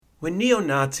When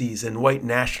neo-Nazis and white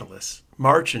nationalists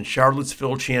marched in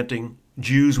Charlottesville chanting,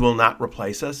 "Jews will not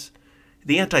replace us,"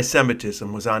 the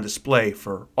anti-Semitism was on display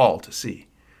for all to see.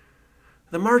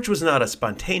 The march was not a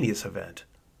spontaneous event,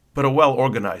 but a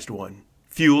well-organized one,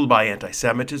 fueled by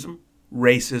anti-Semitism,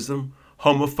 racism,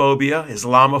 homophobia,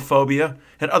 Islamophobia,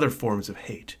 and other forms of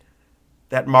hate.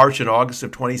 That march in August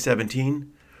of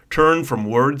 2017 turned from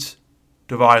words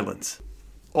to violence,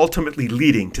 ultimately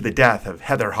leading to the death of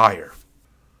Heather Heyer.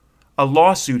 A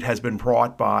lawsuit has been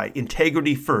brought by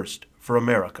Integrity First for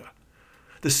America.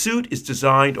 The suit is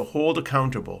designed to hold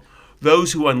accountable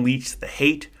those who unleashed the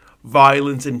hate,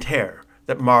 violence, and terror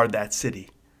that marred that city.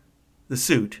 The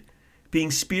suit, being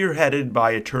spearheaded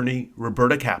by attorney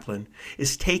Roberta Kaplan,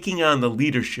 is taking on the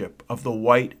leadership of the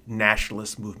white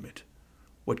nationalist movement.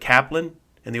 What Kaplan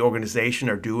and the organization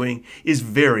are doing is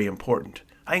very important.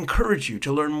 I encourage you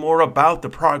to learn more about the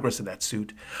progress of that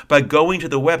suit by going to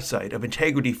the website of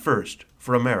Integrity First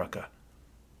for America.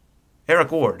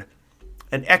 Eric Ord,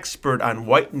 an expert on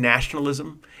white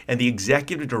nationalism and the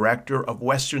executive director of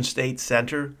Western State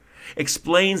Center,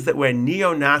 explains that when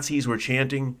neo-Nazis were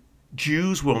chanting,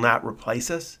 "Jews will not replace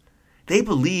us," they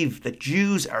believe that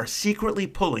Jews are secretly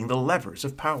pulling the levers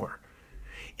of power.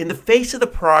 In the face of the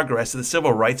progress of the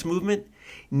civil rights movement,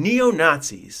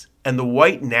 neo-Nazis and the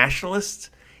white nationalists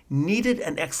needed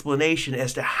an explanation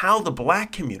as to how the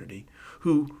black community,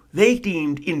 who they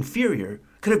deemed inferior,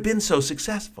 could have been so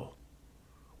successful.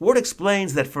 Ward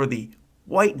explains that for the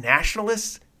white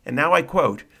nationalists, and now I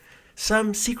quote,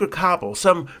 "some secret cabal,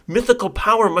 some mythical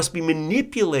power must be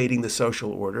manipulating the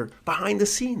social order behind the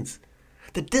scenes.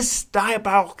 That this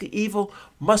diabolical evil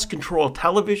must control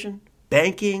television,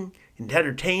 banking, and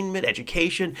entertainment,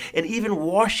 education, and even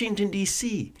Washington,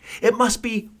 D.C. It must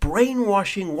be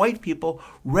brainwashing white people,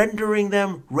 rendering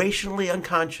them racially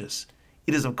unconscious.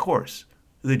 It is, of course,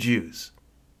 the Jews."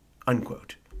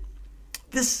 Unquote.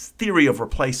 This theory of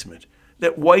replacement,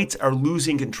 that whites are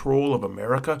losing control of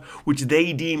America, which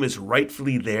they deem as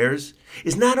rightfully theirs,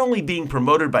 is not only being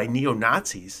promoted by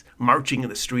neo-Nazis marching in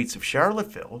the streets of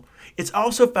Charlottesville, it's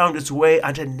also found its way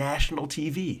onto national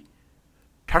TV.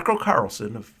 Tucker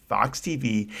Carlson of Fox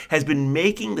TV has been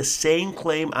making the same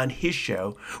claim on his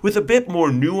show with a bit more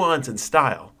nuance and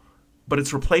style, but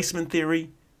it's replacement theory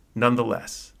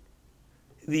nonetheless.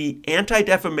 The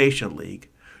Anti-Defamation League,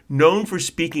 known for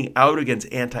speaking out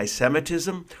against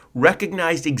anti-Semitism,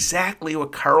 recognized exactly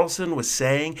what Carlson was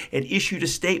saying and issued a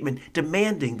statement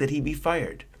demanding that he be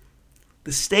fired.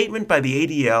 The statement by the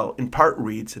ADL in part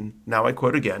reads, and now I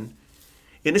quote again,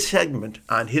 in a segment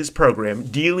on his program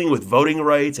dealing with voting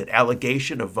rights and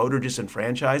allegation of voter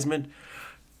disenfranchisement,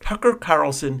 Tucker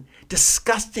Carlson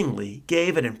disgustingly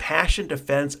gave an impassioned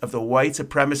defense of the white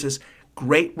supremacist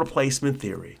great replacement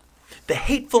theory, the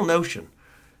hateful notion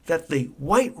that the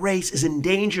white race is in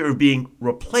danger of being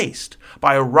replaced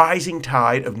by a rising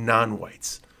tide of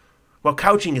non-whites. While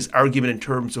couching his argument in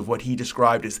terms of what he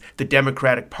described as the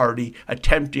Democratic Party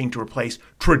attempting to replace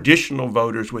traditional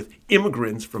voters with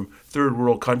immigrants from third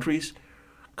world countries,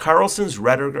 Carlson's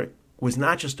rhetoric was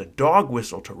not just a dog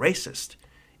whistle to racists,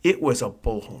 it was a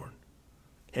bullhorn.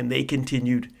 And they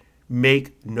continued,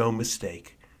 "Make no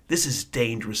mistake, this is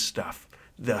dangerous stuff.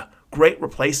 The Great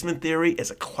Replacement theory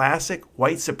is a classic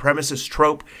white supremacist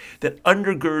trope that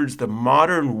undergirds the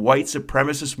modern white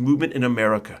supremacist movement in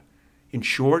America. In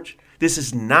short, this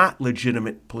is not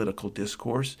legitimate political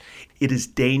discourse. It is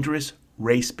dangerous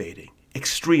race-baiting,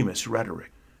 extremist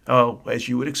rhetoric." Oh, as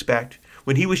you would expect,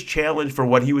 when he was challenged for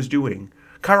what he was doing,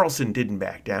 Carlson didn't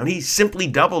back down. He simply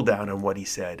doubled down on what he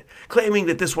said, claiming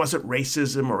that this wasn't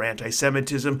racism or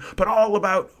anti-Semitism, but all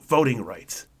about voting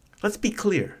rights. Let's be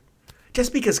clear.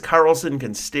 Just because Carlson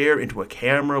can stare into a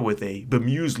camera with a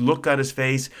bemused look on his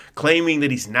face, claiming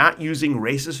that he's not using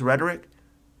racist rhetoric,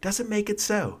 doesn't make it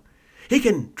so. He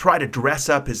can try to dress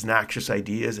up his noxious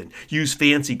ideas and use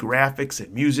fancy graphics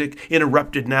and music,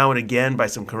 interrupted now and again by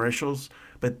some commercials,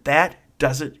 but that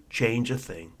doesn't change a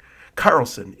thing.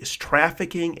 Carlson is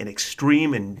trafficking in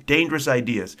extreme and dangerous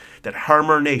ideas that harm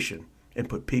our nation and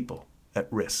put people at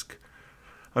risk.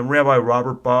 I'm Rabbi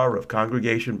Robert Barr of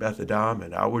Congregation Beth Adam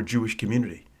and Our Jewish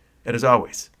Community. And as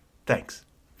always, thanks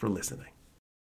for listening.